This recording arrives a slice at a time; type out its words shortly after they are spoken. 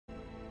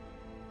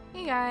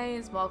Hey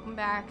guys, welcome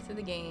back to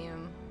the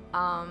game.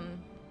 I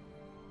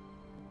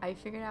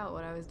figured out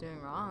what I was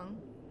doing wrong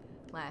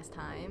last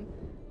time.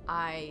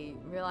 I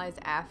realized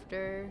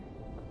after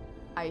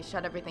I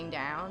shut everything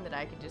down that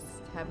I could just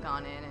have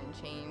gone in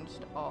and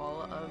changed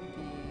all of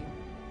the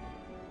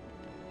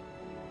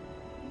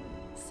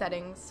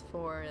settings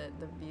for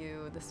the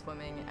view, the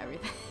swimming,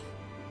 everything.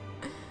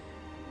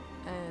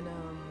 And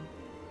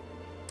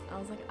I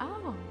was like,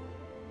 oh,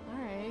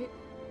 alright.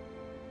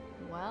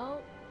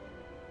 Well,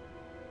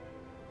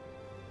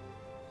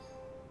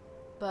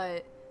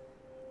 but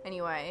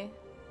anyway,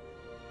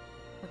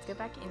 let's get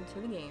back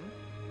into the game.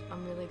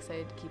 I'm really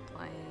excited to keep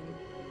playing.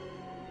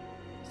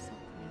 So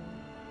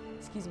pretty.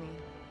 Excuse me.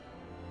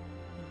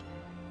 Thank you.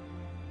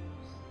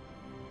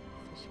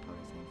 Fish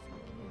probably saying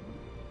fuck you.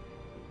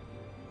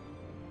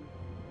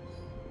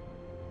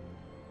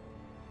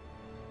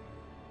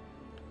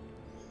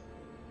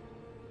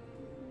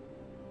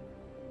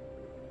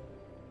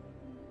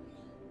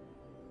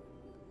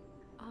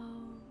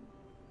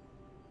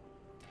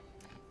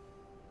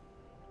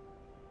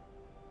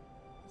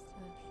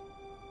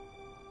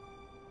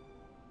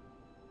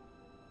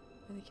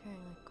 Are they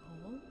carrying like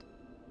gold?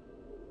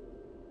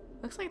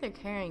 Looks like they're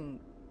carrying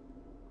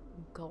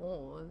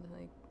gold.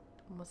 Like,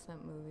 what's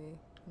that movie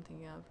I'm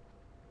thinking of?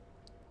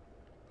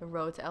 The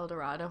Road to El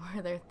Dorado,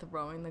 where they're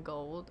throwing the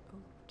gold. Oh,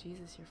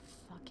 Jesus, your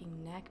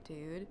fucking neck,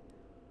 dude.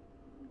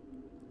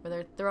 Where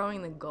they're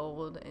throwing the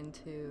gold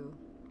into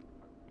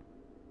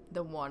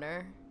the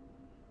water.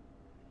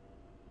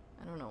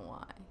 I don't know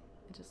why.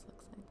 It just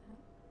looks like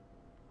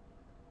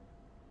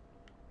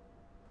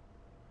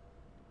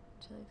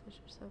that. Jellyfish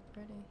are so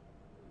pretty.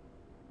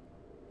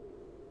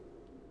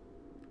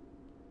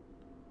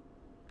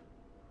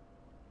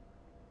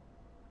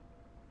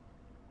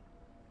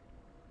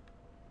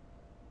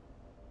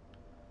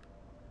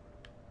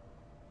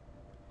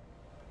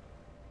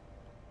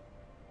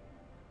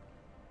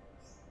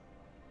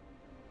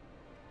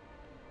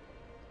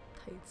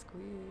 Tight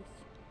squeeze.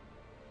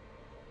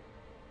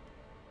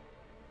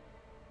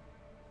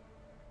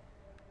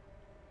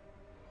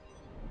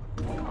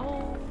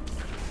 Oh.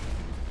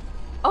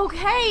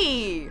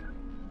 Okay.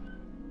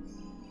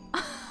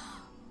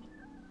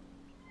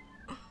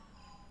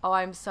 Oh,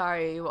 I'm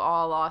sorry. You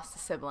all lost a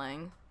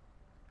sibling.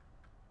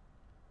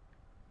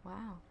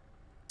 Wow.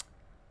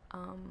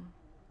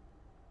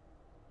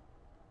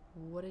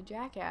 What a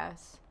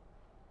jackass.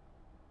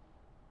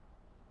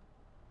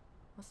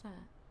 What's that?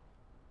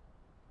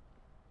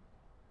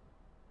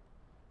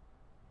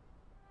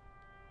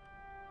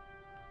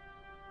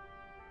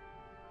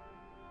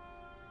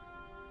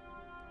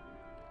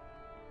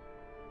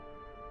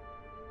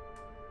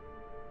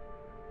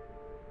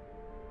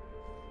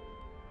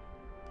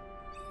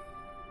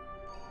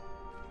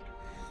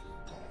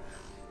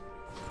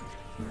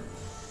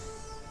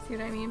 See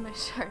what I mean? My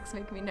sharks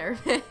make me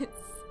nervous. What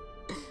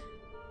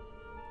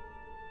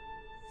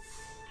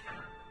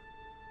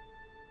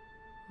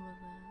was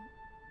that?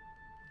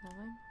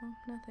 Nothing? Oh,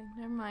 nothing.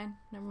 Never mind.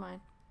 Never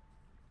mind.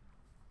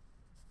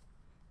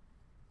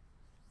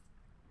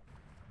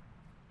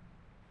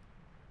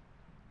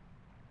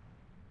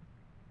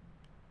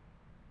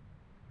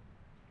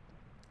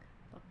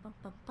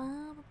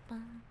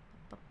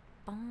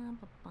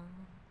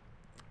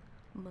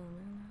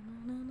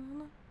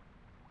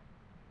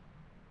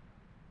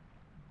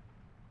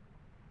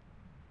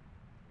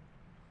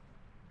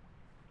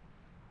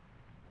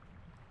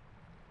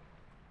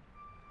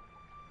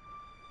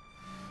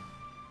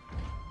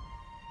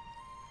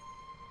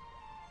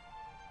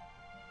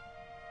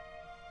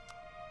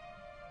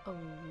 Oh,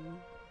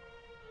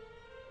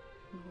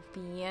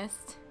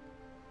 Morpheus.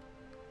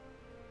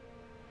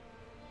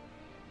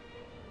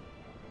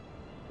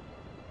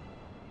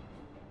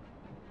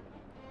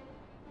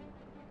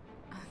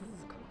 This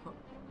is cool.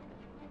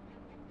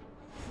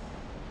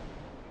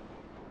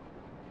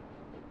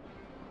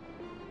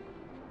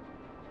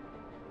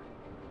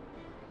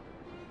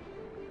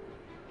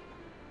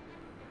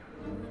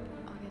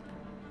 I'll get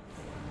them.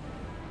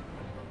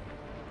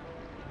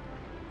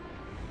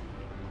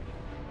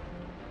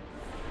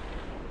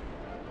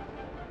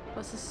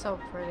 This is so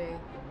pretty.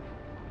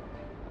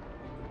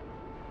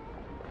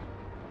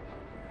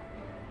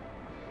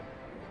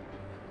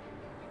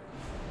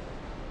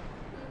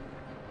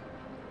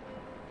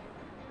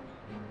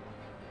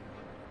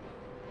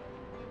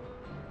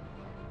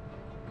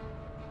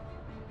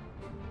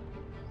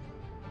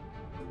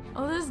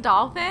 Oh, there's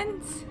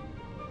dolphins?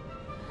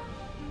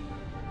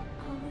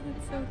 Oh,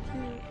 that's so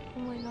cute. Oh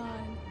my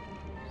god.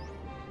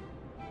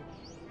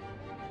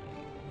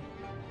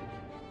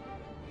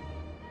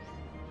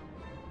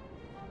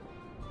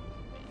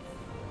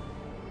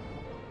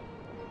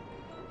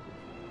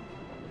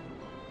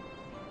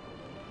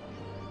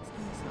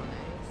 So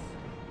nice.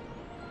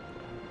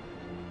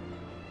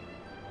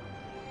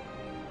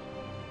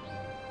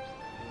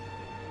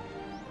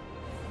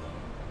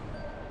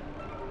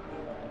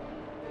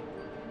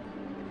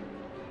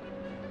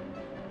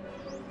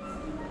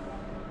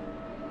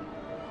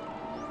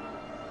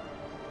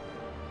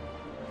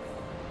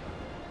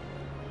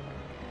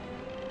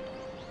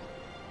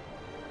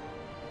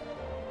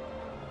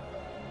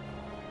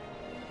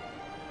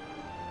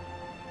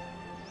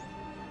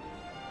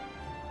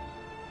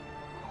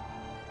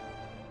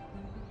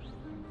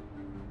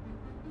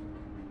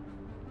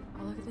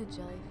 a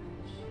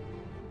jellyfish.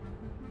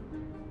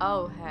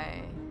 Oh,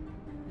 hey.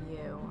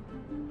 You.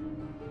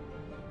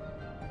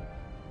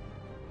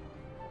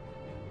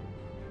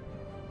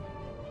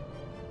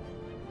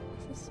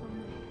 This is so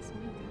nice. Oh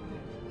my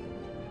god.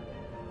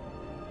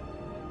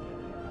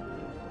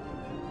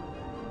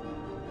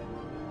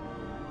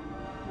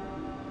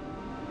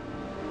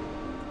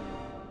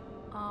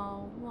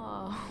 Oh,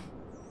 whoa.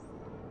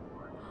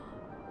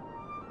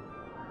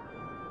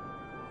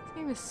 This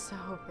game is so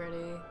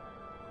pretty.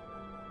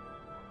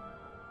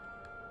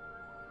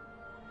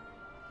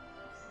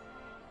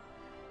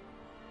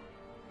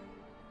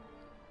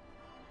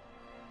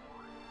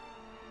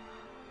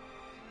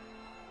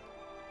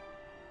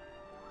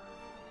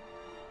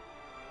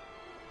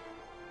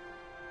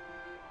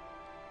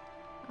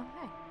 Oh,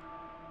 hey.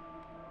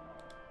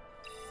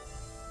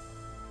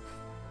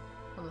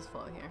 I'll just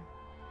follow here.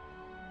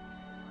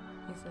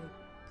 He's like,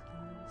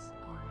 please.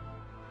 Oh.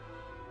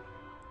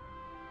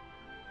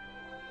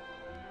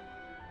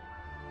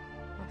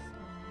 What's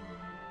going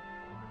on?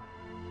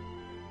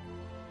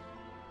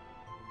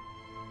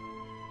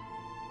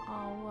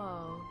 Oh,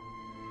 whoa.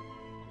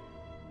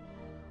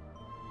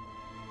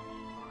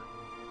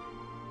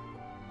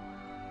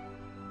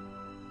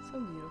 So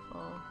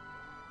beautiful.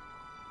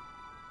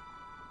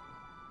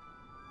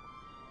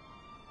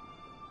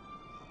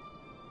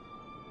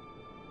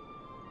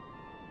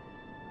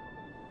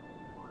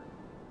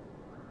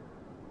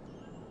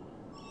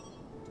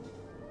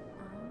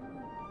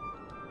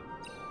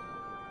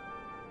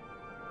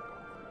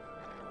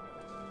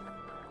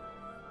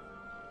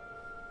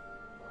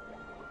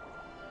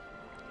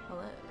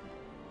 Hello.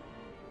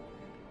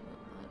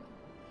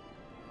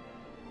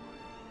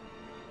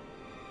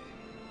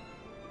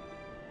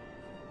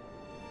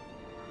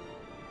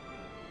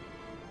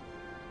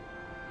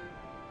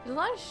 There's a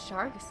lot of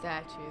shark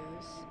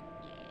statues.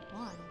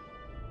 One.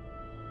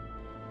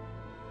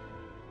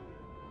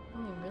 I've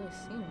only really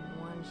seen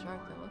one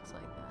shark that looks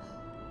like that.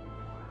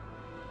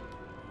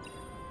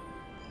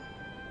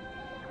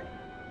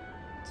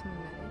 To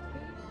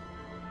meditate?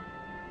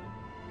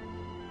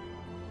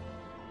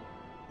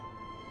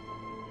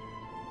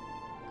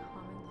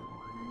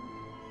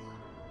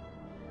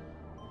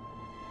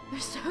 They're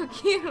so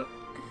cute.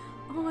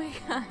 Oh my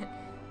god.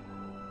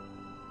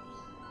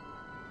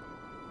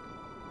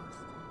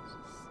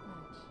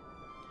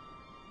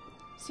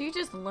 So you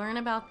just learn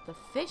about the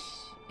fish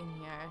in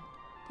here.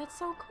 That's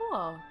so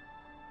cool.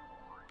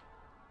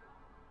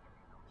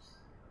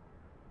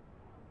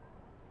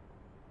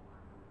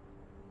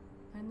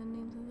 And the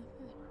names of the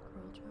fish.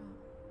 Coral trout.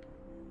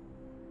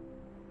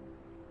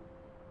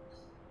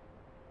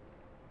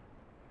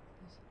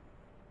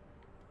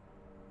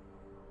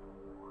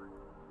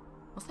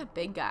 What's that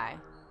big guy?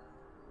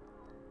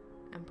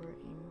 Emperor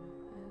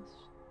English.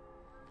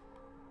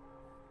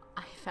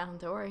 I found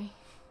Dory.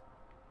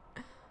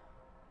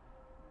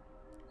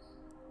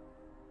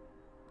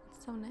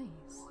 It's so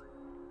nice.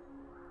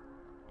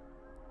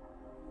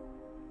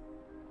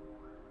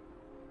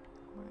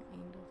 More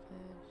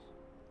angelfish.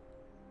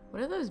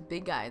 What are those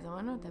big guys? I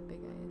want to know what that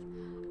big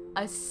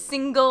guy is. A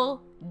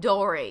single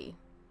Dory.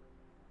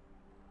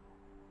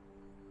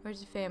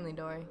 Where's your family,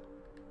 Dory?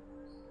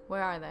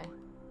 Where are they?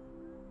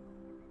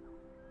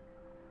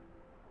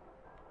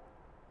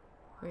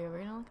 Wait, are we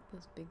gonna look at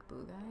those big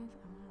blue guys?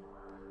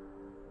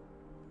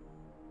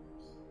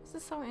 This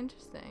is so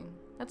interesting.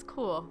 That's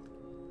cool.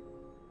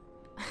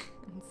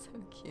 It's so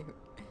cute.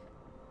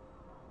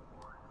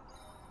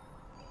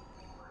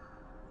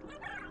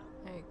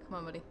 Hey, come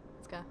on, buddy.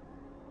 Let's go.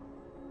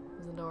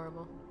 It's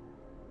adorable.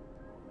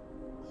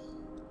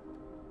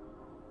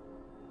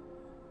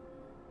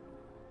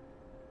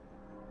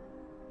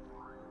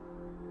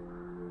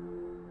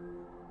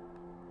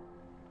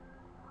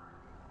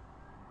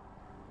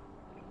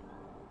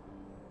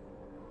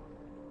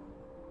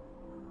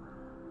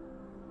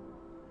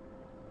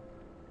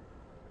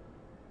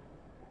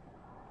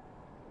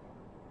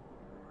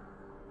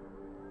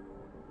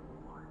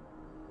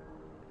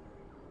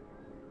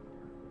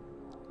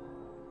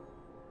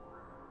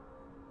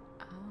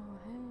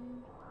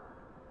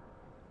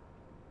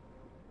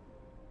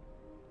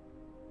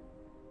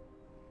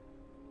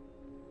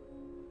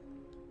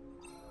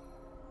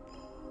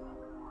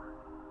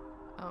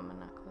 Oh, I'm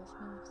not close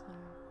enough,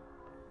 sorry.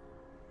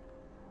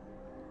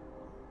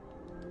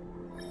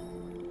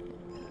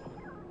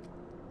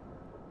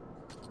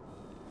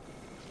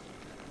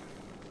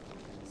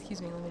 Excuse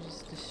me, let me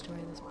just destroy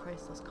this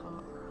priceless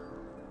car.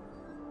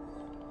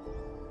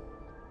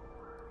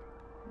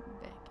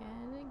 Back at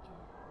it again.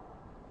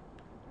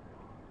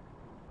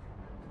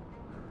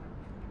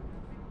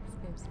 This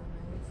game's so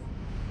nice.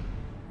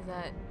 Is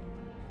that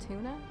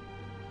tuna?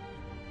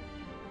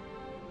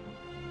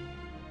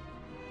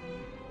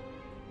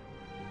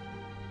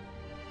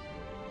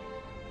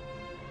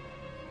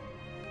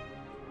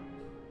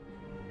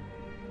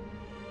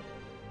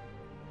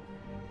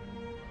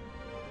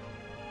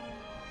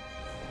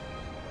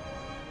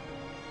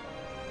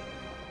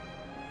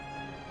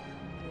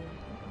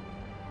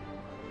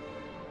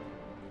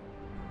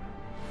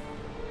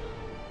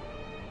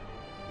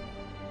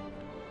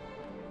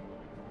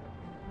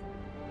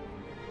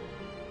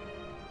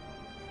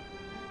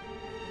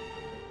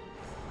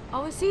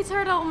 Oh, a sea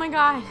turtle! Oh my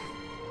god!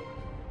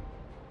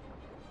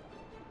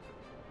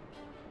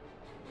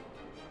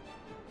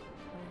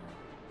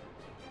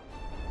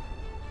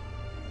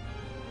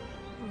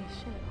 Holy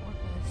shit, what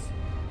was this?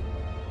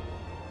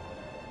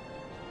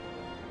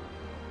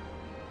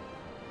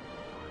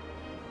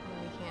 Oh,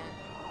 we can't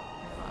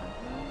revive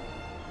him,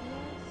 I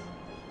guess?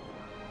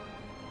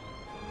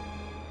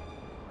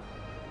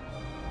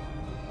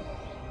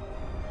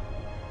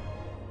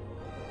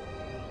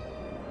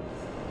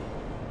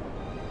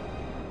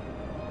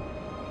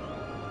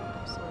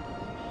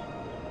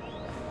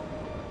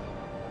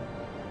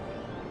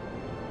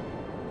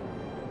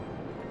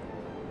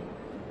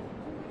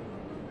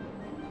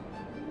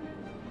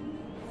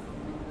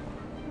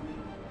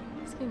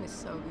 This game is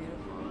so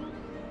beautiful.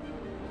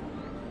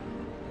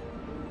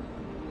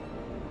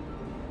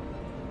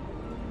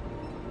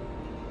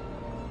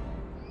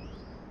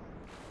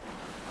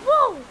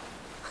 Whoa!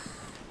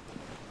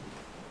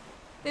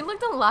 They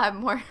looked a lot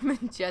more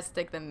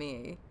majestic than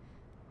me.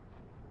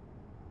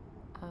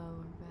 Oh,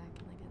 we're back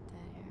in like a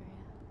dead area.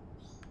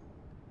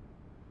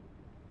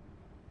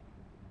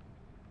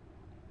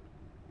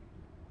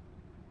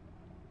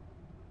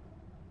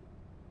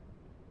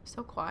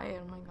 So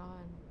quiet, oh my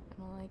god. I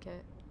don't like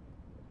it.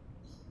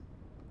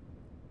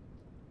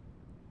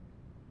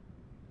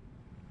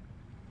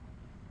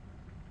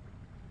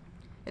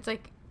 It's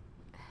like,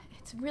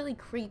 it's really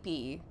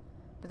creepy,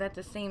 but at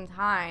the same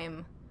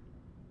time,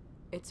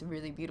 it's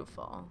really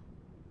beautiful.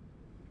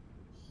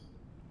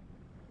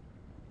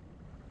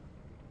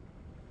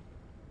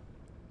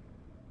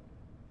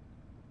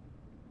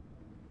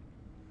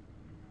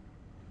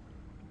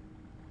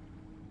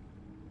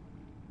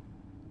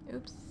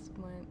 Oops,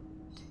 went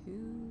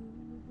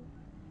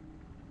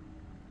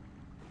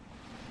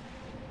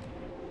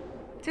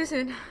too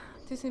soon.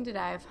 Too soon to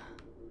dive.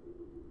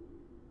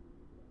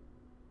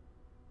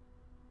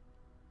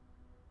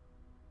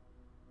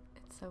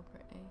 It's so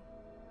pretty.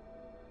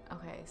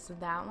 Okay, so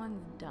that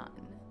one's done.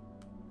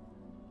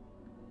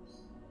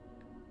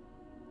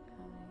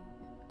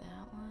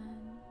 That one.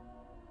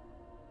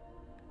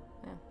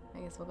 Yeah, I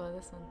guess we'll go to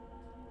this one.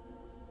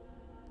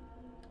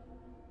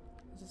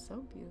 This is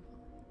so beautiful.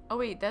 Oh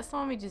wait, that's the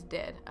one we just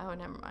did. Oh,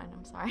 never mind.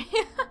 I'm sorry.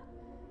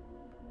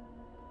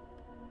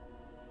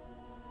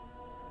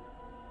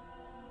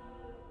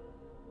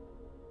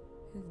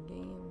 This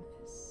game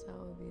is so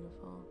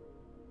beautiful.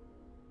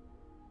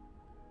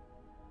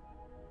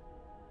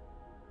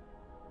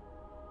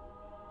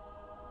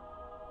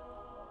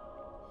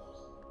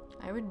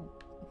 I would...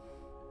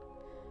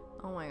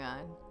 Oh my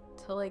god.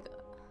 To like...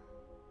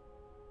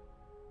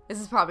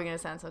 This is probably gonna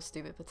sound so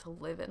stupid, but to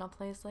live in a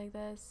place like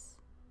this,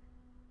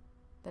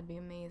 that'd be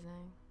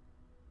amazing.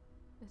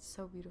 It's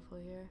so beautiful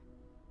here.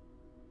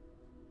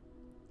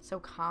 So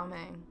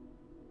calming.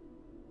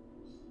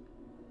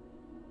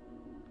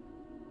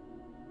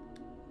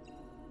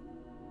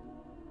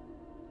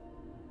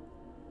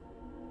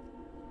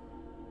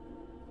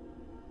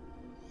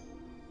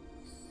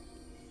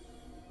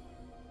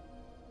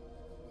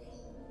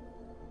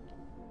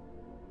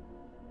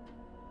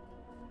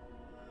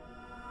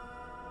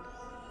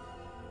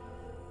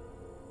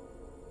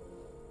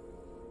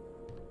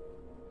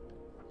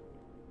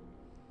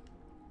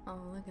 Oh,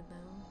 look at them.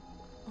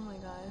 Oh my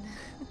god.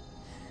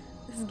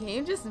 This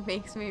game just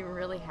makes me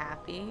really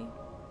happy.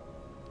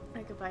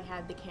 Like if I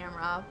had the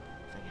camera up,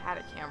 if I had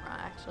a camera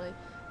actually,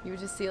 you would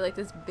just see like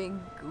this big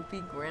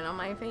goofy grin on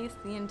my face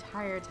the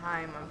entire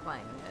time I'm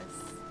playing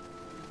this.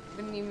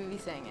 Wouldn't even be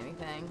saying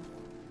anything.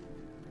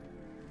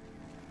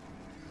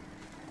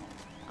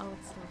 Oh,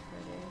 it's so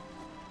pretty.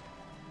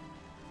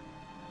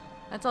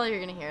 That's all you're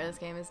gonna hear this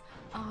game is,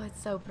 oh,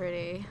 it's so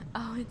pretty.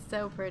 Oh, it's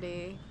so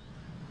pretty.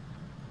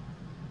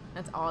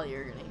 That's all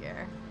you're gonna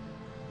hear.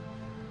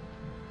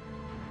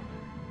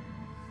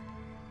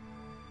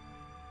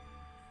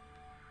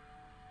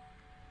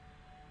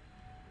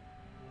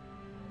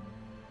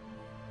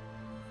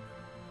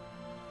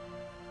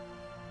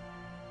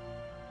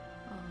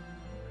 Oh.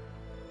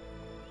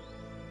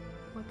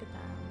 Look at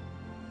that.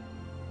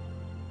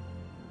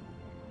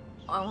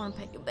 Oh, I wanna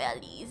pet your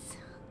bellies.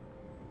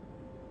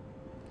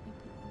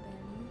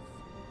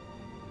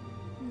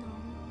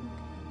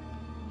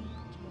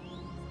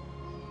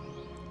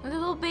 Look at the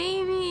little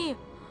baby!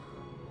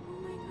 Oh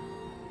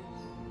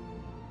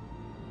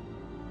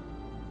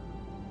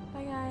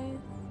my gosh. Bye guys.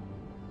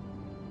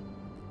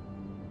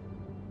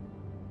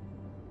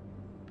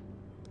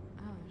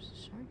 Oh, there's a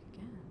shark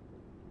again.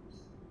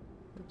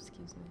 Oops,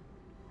 excuse me.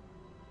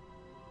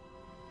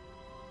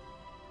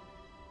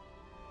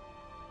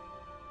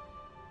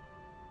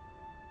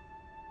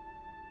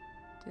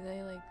 Do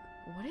they like,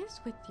 what is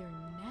with your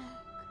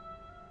neck?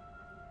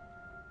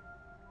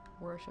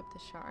 Worship the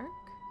shark?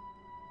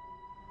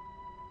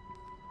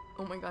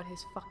 Oh my god,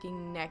 his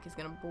fucking neck is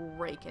gonna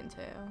break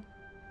into.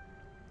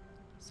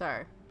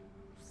 Sir.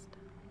 Stop.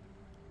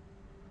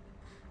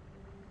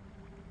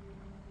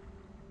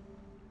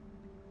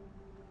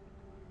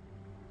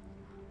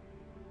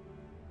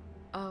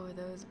 Oh, are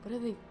those, what are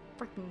they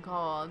freaking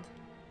called?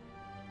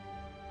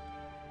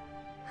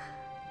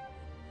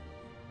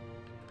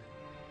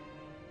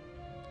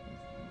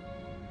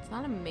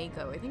 not a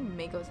mako. I think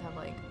makos have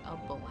like a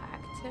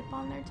black tip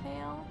on their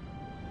tail.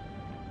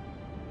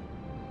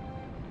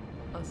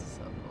 Oh, this is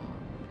so cool.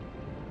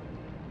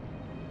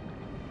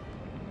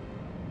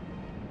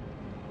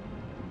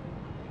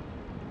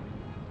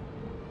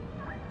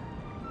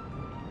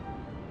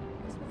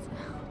 What's that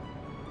sound?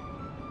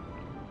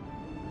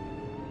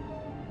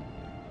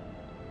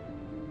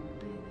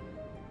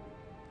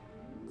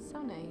 It's so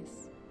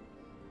nice.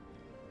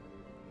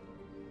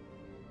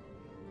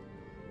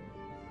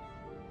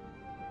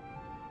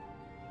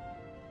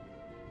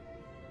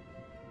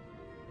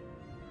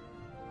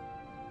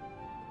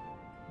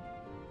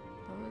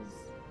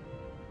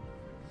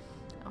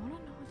 I want to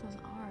know what those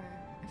are.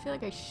 I feel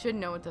like I should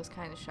know what those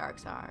kind of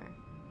sharks are,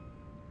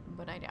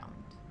 but I don't.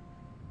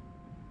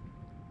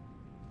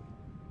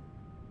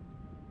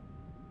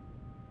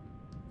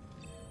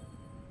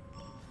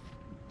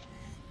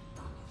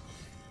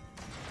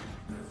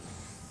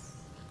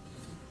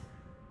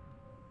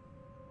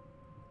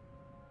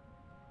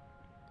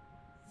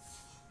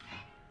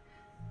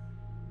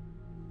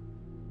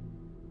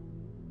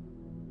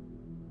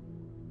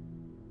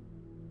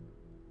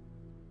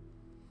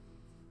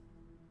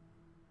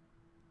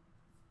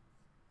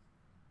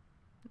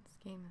 This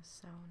game is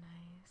so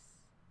nice.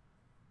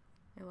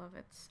 I love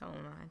it so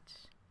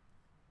much.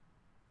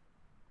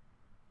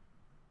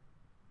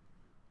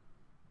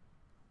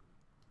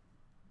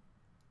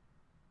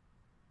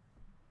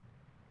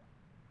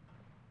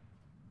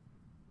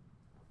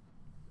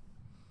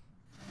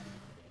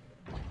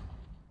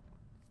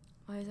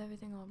 Why is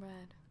everything all red?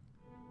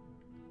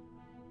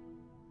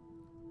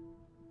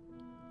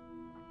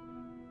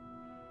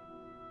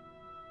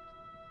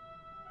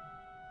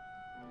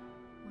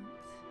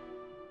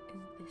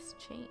 What is this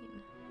chain?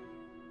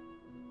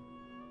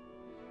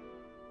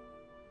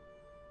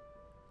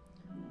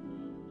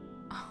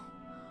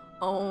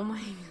 Oh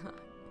my god.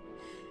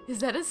 Is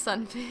that a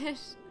sunfish?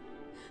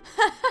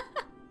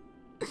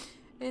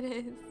 It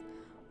is.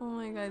 Oh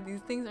my god,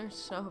 these things are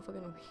so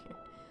fucking weird.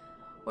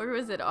 Where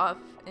was it off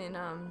in,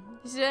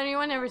 did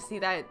anyone ever see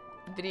that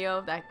video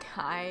of that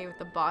guy with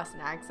the Boston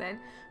accent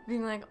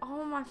being like,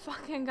 oh my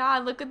fucking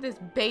god, look at this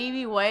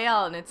baby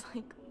whale, and it's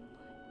like,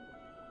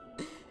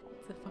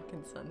 it's a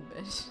fucking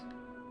sunfish.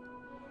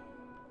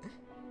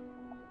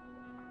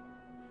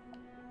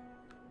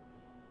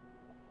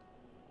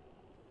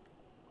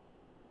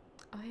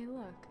 Oh hey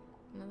look,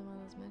 another one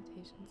of those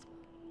meditations.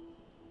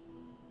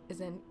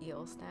 Is it an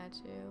eel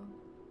statue?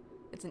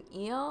 It's an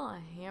eel, a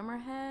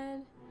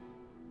hammerhead.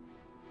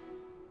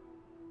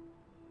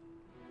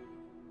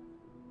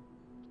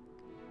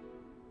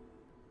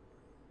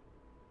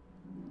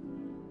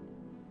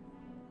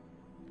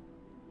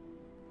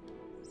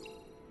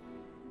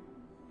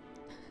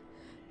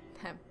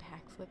 That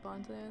backflip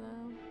onto there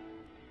though.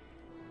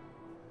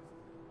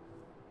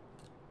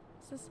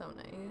 This is so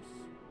nice.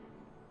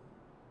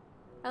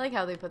 I like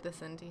how they put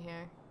this into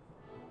here.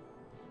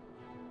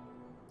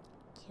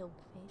 Killed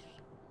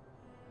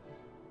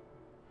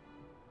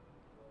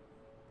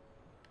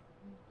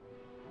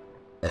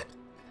fish.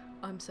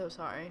 I'm so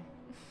sorry.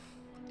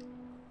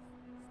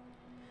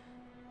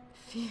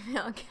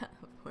 Female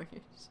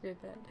California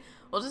shithead.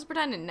 We'll just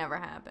pretend it never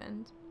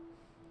happened.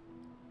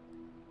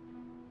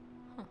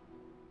 Huh.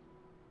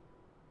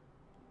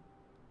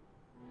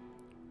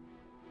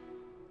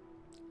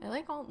 I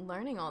like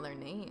learning all their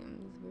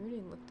names. We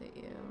already looked at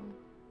you.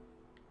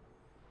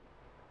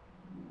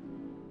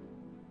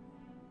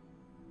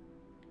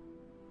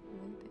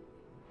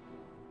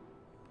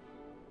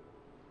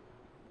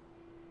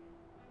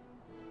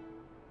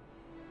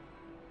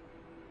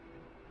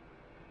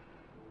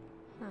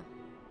 Huh.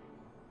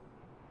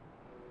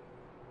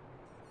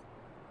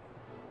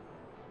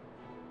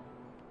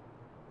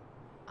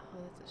 Oh,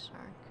 that's a shark.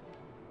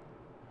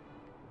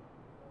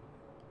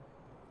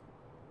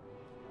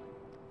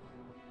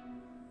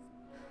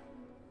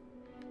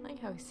 I like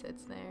how he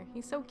sits there.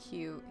 He's so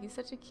cute. He's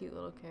such a cute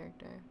little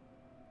character.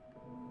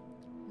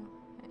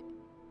 Okay.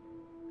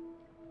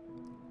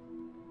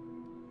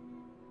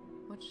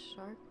 What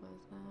shark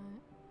was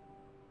that?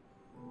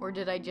 Or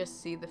did I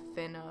just see the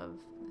fin of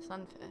the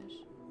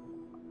sunfish?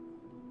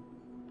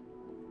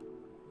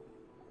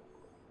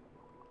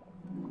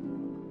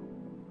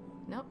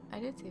 Nope, I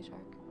did see a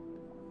shark.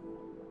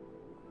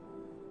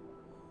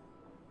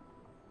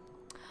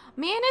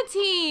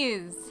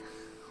 Manatees!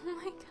 Oh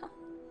my god.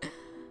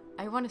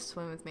 I want to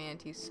swim with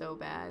manatees so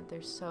bad.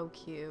 They're so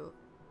cute.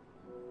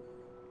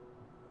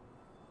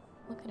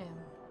 Look at him.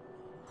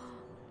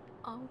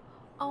 Oh,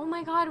 oh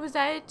my god, was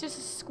that it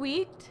just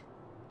squeaked?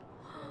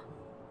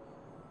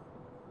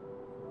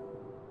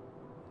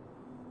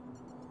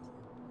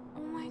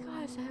 Oh my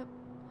god, is that...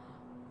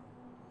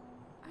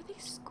 Are they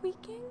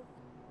squeaking?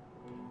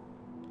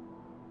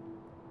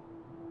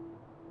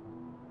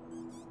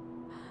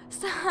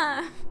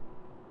 Stop!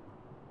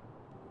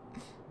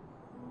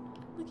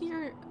 Look at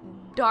your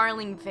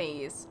darling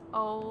face.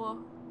 Oh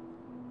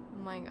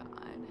my god.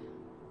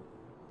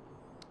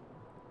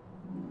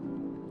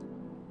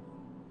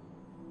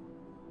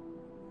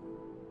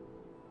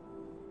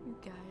 You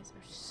guys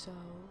are so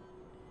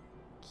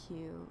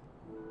cute.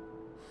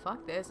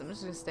 Fuck this. I'm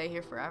just gonna stay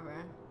here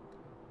forever.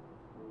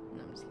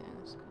 No, I'm just kidding.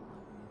 I'm just gonna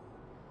love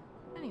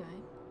you.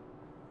 Anyway.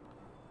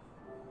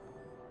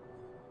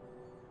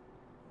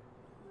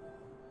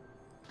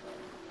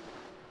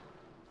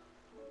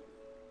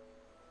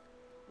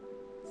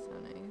 So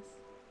nice.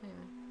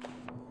 Anyway.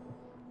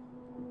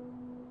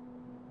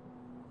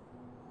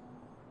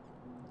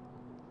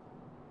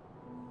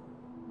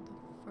 The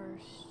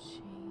first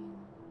chain.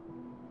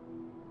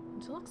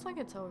 Which looks like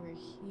it's over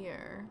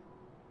here.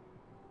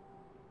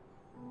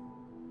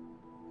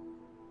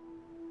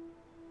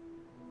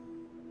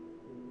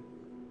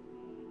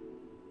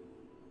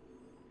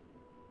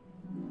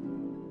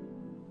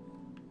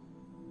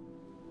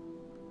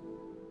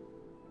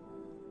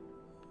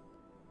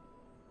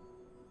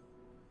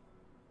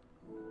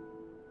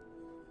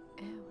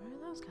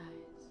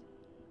 Guys.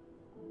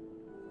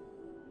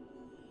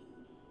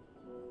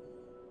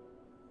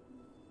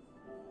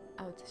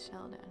 Oh, it's a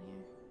shell down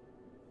here.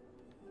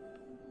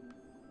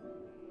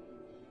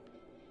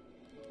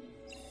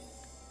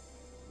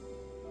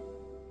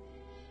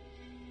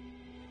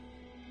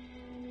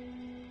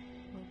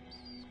 Whoops,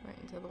 right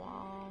into the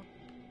wall.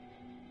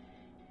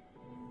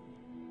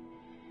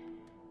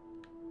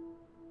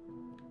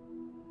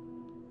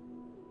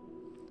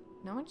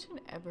 No one should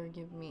ever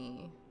give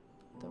me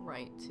the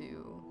right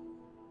to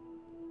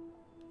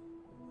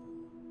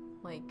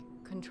like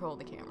control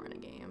the camera in a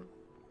game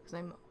because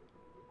I'm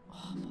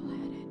awful at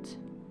it.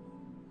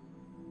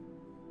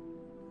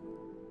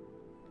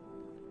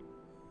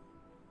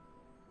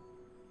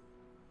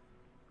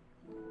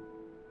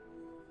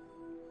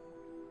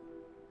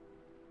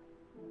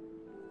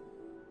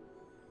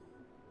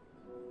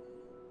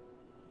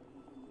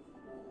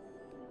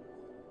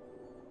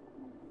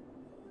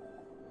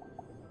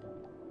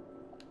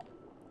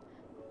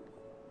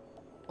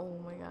 Oh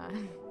my god.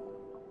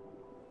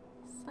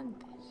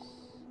 Sunfish.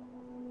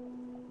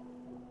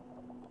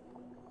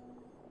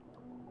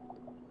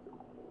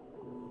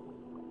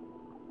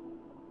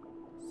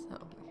 So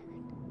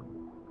weird.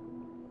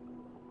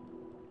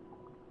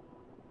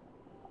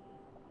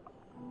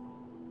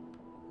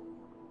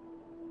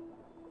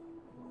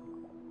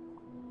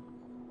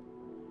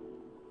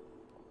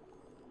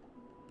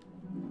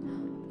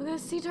 Look at a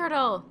sea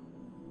turtle!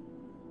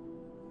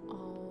 Oh,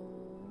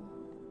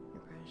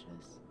 you're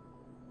precious.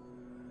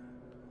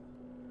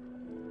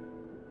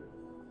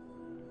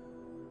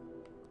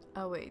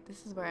 Oh wait,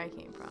 this is where I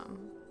came from.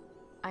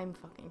 I'm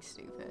fucking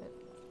stupid.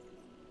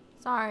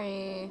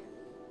 Sorry.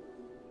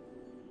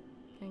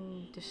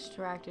 Getting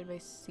distracted by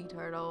sea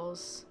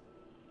turtles.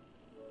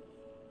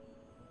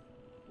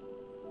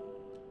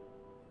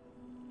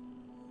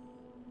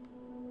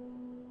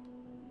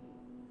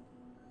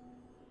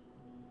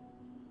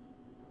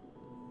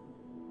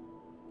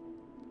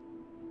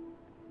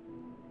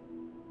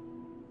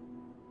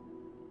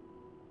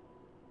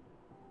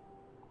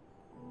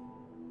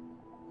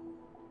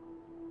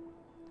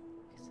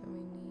 So we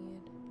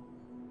need...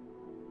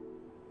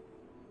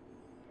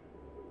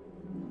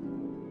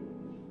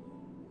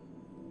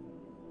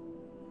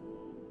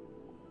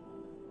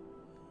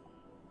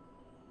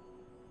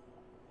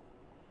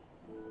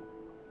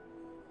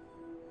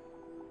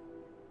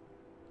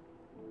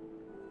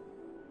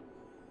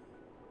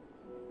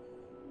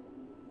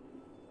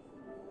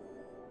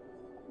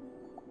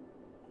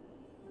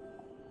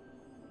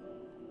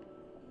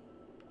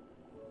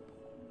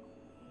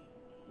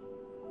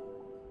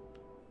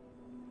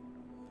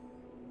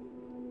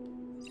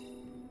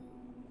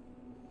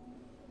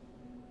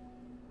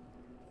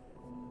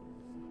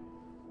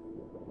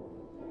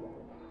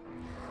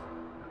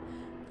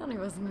 I thought I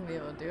wasn't gonna be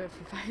able to do it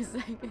for 5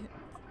 seconds.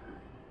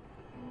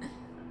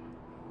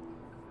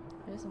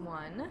 There's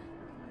one.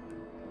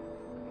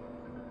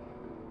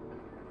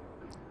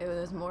 Oh,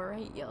 there's more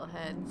right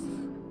yellowheads.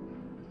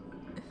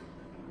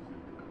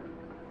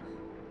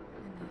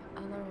 And the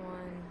other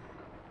one,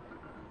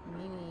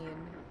 we need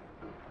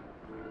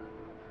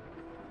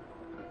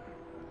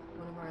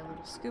one of our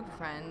little scoop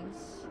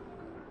friends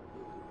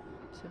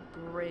to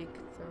break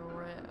through.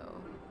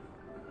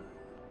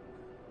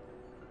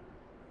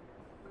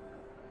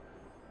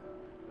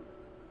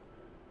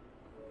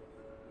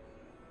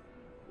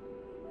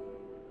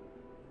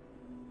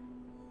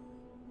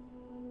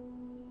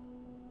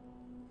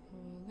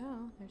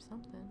 There's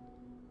something.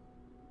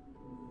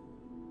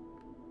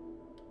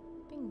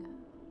 Bingo.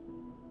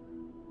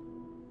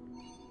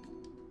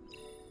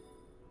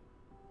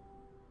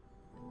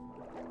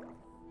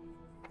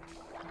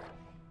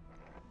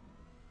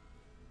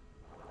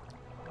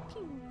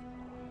 Ping.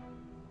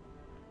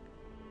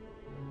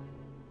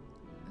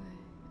 Okay,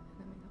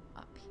 then we go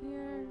up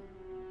here.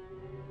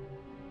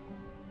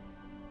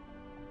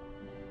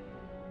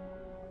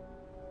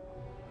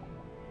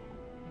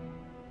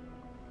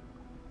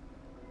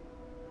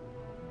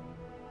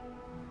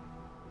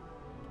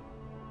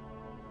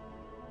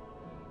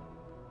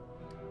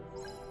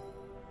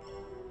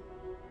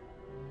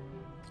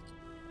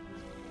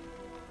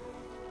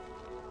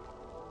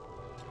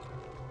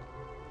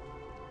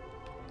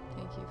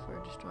 Thank you for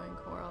destroying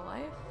coral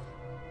life.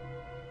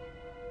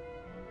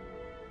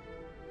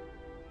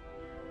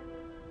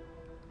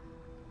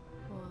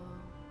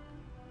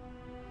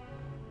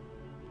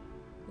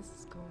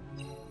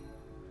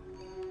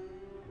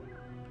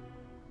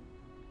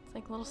 It's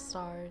like little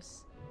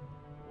stars.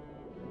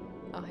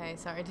 Okay,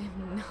 sorry, I did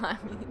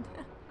not mean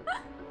that.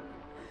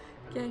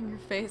 Getting your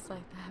face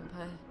like that,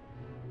 but...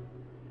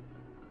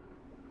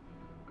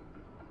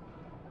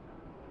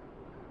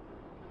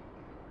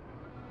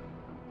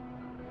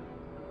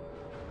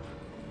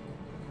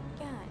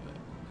 Got it.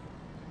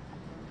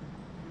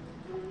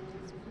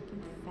 This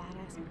fucking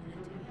fat-ass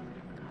manatee. Oh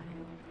my god, I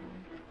love them.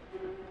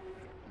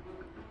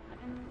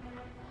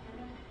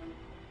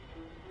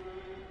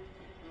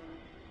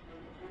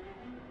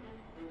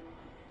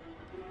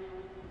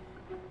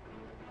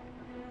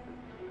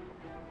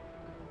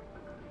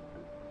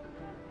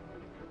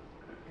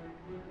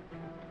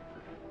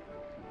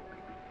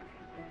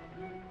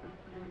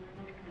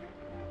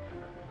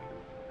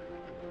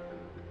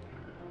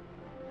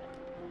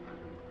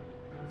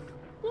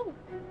 Woo!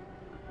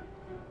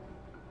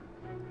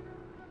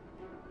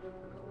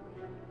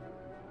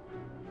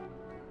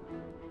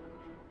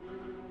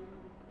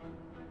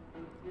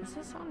 This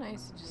is so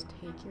nice to just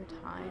take your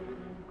time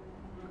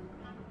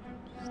and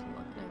just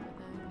look at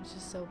everything. It's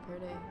just so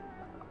pretty.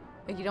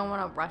 Like, you don't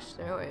want to rush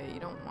through it. You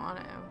don't want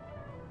to.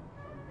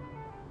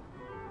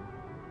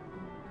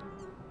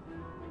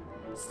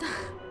 Stop.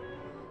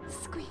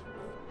 Squeak.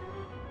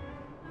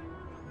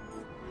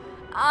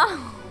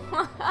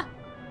 Oh!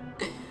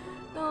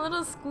 The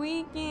little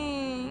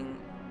squeaking.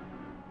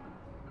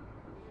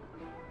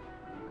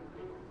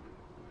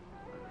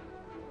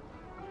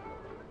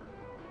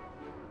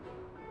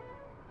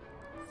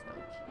 So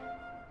cute.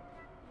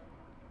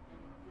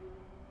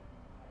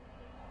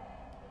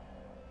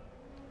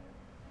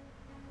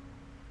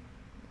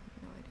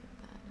 No idea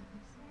what that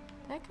is.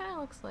 That kind of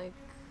looks like.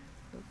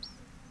 Oops.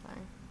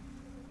 Sorry.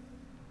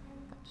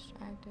 Got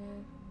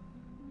distracted.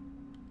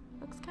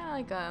 Looks kind of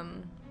like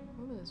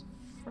what were those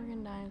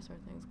friggin' dinosaur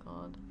things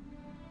called?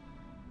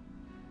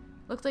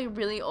 Looks like a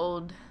really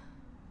old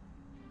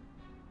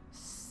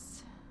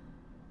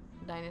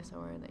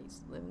dinosaur that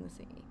used to live in the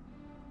sea.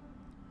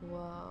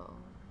 Whoa.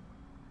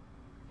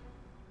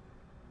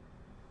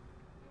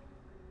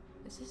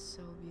 This is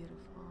so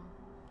beautiful.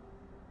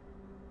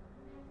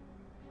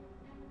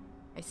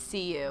 I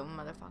see you,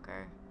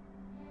 motherfucker.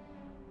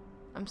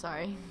 I'm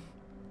sorry.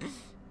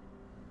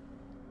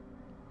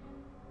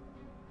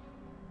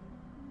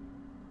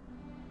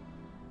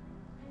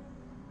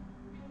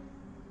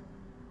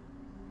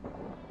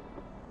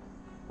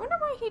 Wonder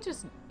why he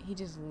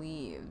just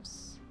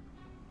leaves.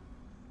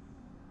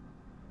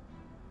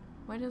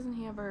 Why doesn't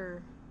he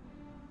ever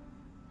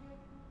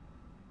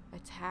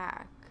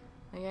attack?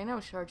 Like, I know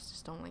sharks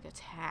just don't like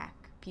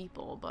attack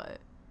people, but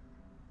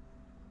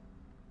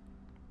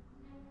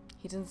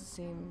he doesn't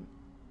seem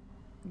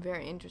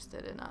very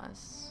interested in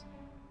us.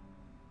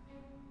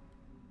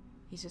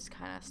 He's just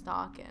kind of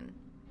stalking.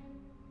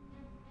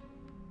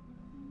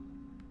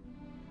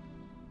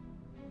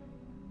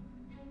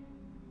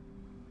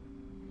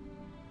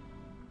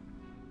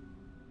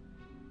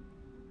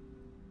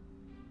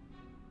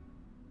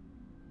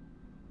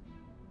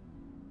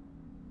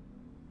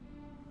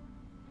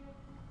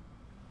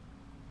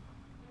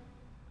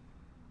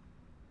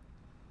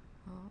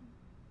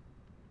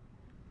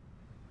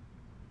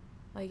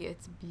 Like,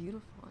 it's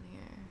beautiful in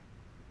here.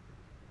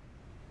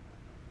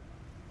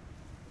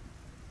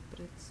 But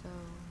it's so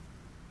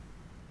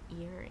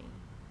eerie.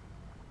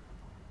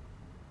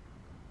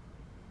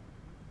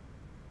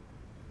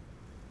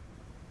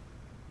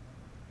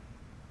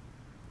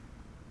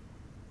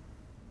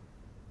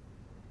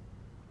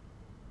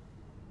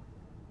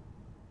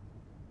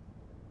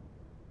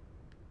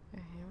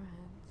 They're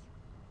hammerheads.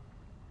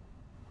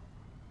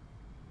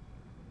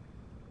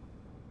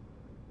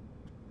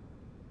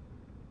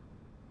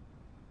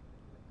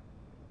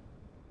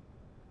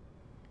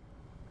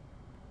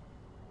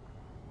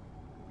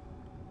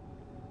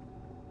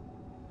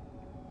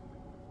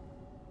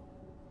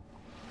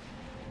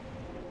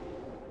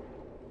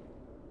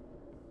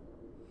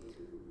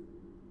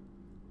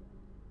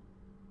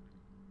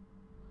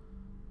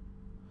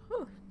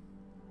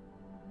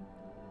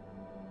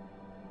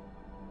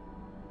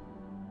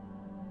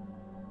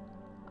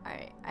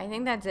 Alright, I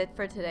think that's it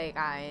for today,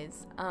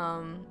 guys.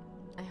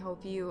 I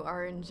hope you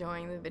are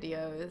enjoying the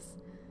videos.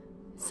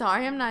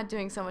 Sorry I'm not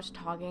doing so much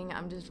talking.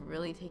 I'm just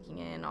really taking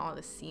in all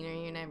the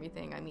scenery and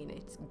everything. I mean,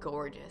 it's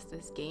gorgeous.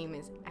 This game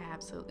is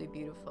absolutely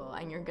beautiful.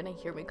 And you're gonna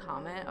hear me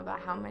comment about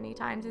how many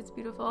times it's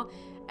beautiful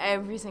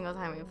every single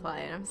time we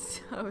play. And I'm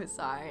so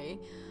sorry.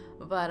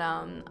 But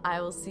I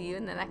will see you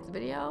in the next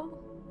video.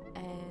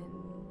 And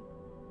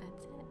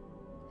that's it.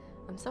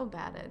 I'm so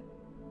bad at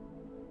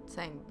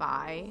saying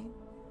bye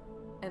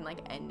and like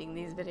ending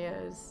these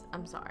videos.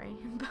 I'm sorry.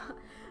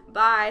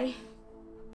 Bye.